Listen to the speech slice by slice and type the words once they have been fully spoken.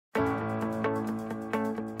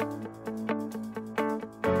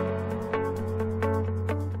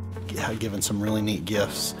given some really neat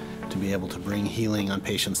gifts to be able to bring healing on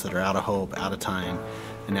patients that are out of hope, out of time,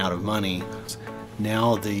 and out of money.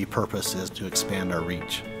 Now the purpose is to expand our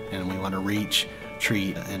reach, and we want to reach,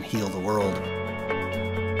 treat, and heal the world.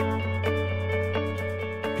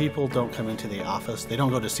 People don't come into the office, they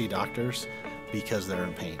don't go to see doctors because they're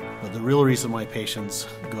in pain. But the real reason why patients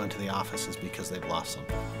go into the office is because they've lost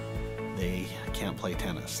something. They can't play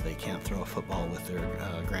tennis, they can't throw a football with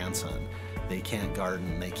their grandson, they can't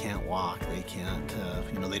garden, they can't walk, they can't,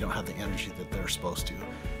 they don't have the energy that they're supposed to.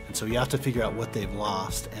 And so you have to figure out what they've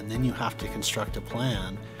lost, and then you have to construct a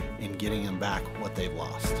plan in getting them back what they've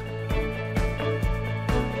lost.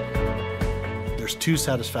 There's two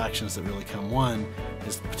satisfactions that really come. One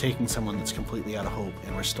is taking someone that's completely out of hope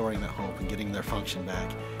and restoring that hope and getting their function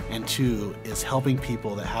back. And two is helping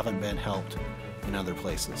people that haven't been helped in other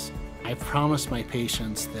places. I promise my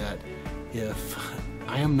patients that if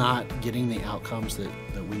I am not getting the outcomes that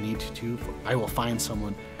we need to, I will find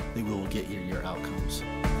someone that will get you your outcomes.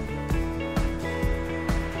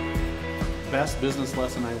 The best business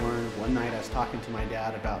lesson I learned one night, I was talking to my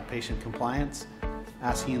dad about patient compliance,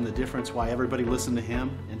 asking him the difference why everybody listened to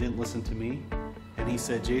him and didn't listen to me. And he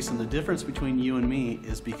said, "Jason, the difference between you and me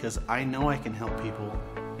is because I know I can help people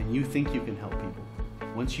and you think you can help people.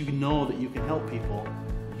 Once you know that you can help people,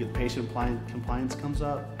 you get the patient compliance comes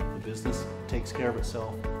up, the business takes care of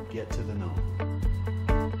itself, get to the know."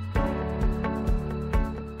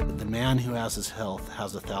 The man who has his health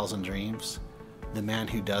has 1,000 dreams. The man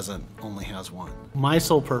who doesn't only has one. My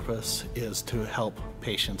sole purpose is to help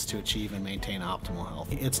patients to achieve and maintain optimal health.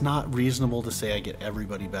 It's not reasonable to say I get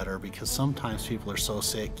everybody better because sometimes people are so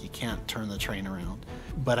sick you can't turn the train around.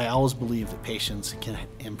 But I always believe that patients can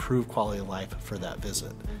improve quality of life for that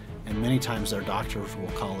visit. And many times their doctors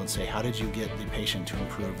will call and say, "How did you get the patient to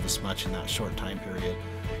improve this much in that short time period?"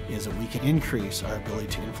 Is that we can increase our ability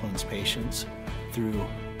to influence patients through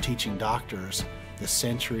teaching doctors the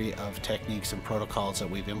century of techniques and protocols that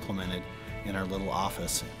we've implemented in our little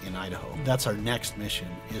office in Idaho. That's our next mission,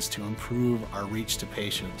 is to improve our reach to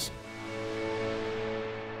patients